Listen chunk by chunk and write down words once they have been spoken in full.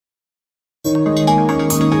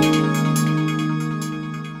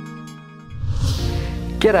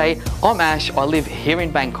G'day, I'm Ash. I live here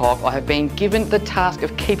in Bangkok. I have been given the task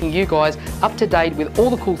of keeping you guys up to date with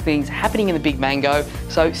all the cool things happening in the Big Mango.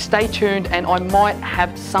 So stay tuned and I might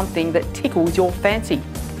have something that tickles your fancy.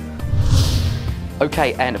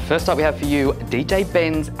 Okay, and first up we have for you DJ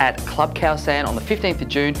Ben's at Club Khao San on the 15th of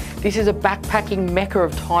June. This is a backpacking mecca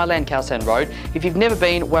of Thailand, Khao San Road. If you've never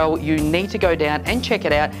been, well, you need to go down and check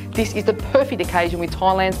it out. This is the perfect occasion with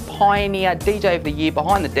Thailand's pioneer DJ of the year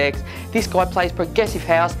behind the decks. This guy plays progressive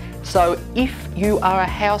house, so if you are a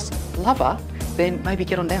house lover, then maybe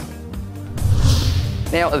get on down.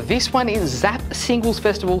 Now this one is Zap Singles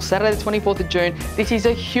Festival, Saturday the 24th of June. This is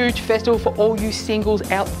a huge festival for all you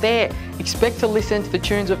singles out there. Expect to listen to the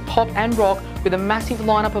tunes of pop and rock with a massive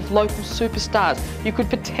lineup of local superstars. You could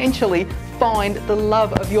potentially find the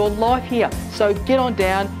love of your life here. So get on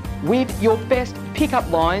down with your best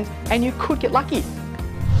pickup lines and you could get lucky.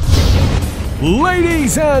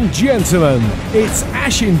 Ladies and gentlemen, it's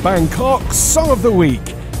Ash in Bangkok Song of the Week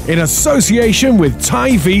in association with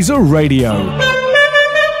Thai Visa Radio.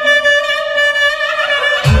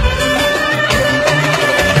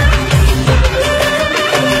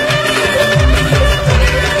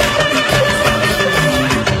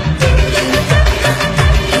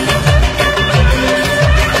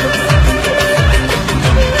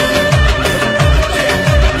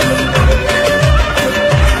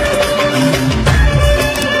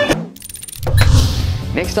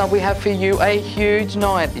 Next up we have for you a huge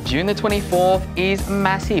night. June the 24th is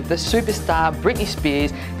massive. The superstar Britney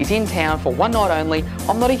Spears is in town for one night only.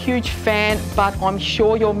 I'm not a huge fan, but I'm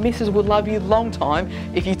sure your missus would love you long time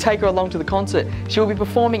if you take her along to the concert. She'll be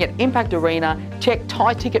performing at Impact Arena. Check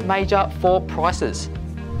Thai Ticket Major for prices.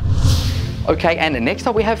 Okay, and next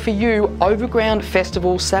up we have for you Overground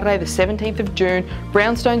Festival, Saturday the 17th of June.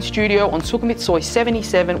 Brownstone Studio on Sukhumvit Soi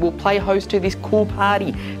 77 will play host to this cool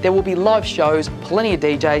party. There will be live shows, plenty of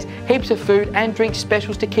DJs, heaps of food and drink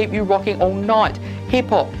specials to keep you rocking all night. Hip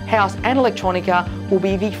hop, house and electronica will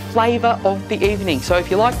be the flavour of the evening. So if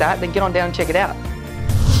you like that, then get on down and check it out.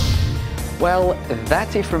 Well,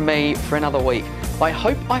 that's it from me for another week. I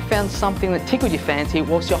hope I found something that tickled your fancy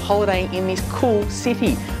whilst you're holidaying in this cool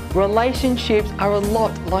city. Relationships are a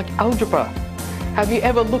lot like algebra. Have you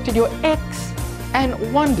ever looked at your ex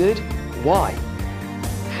and wondered why?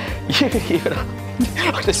 You can give it up.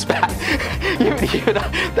 I just spat. You can give it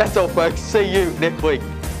up. That's all folks. See you next week.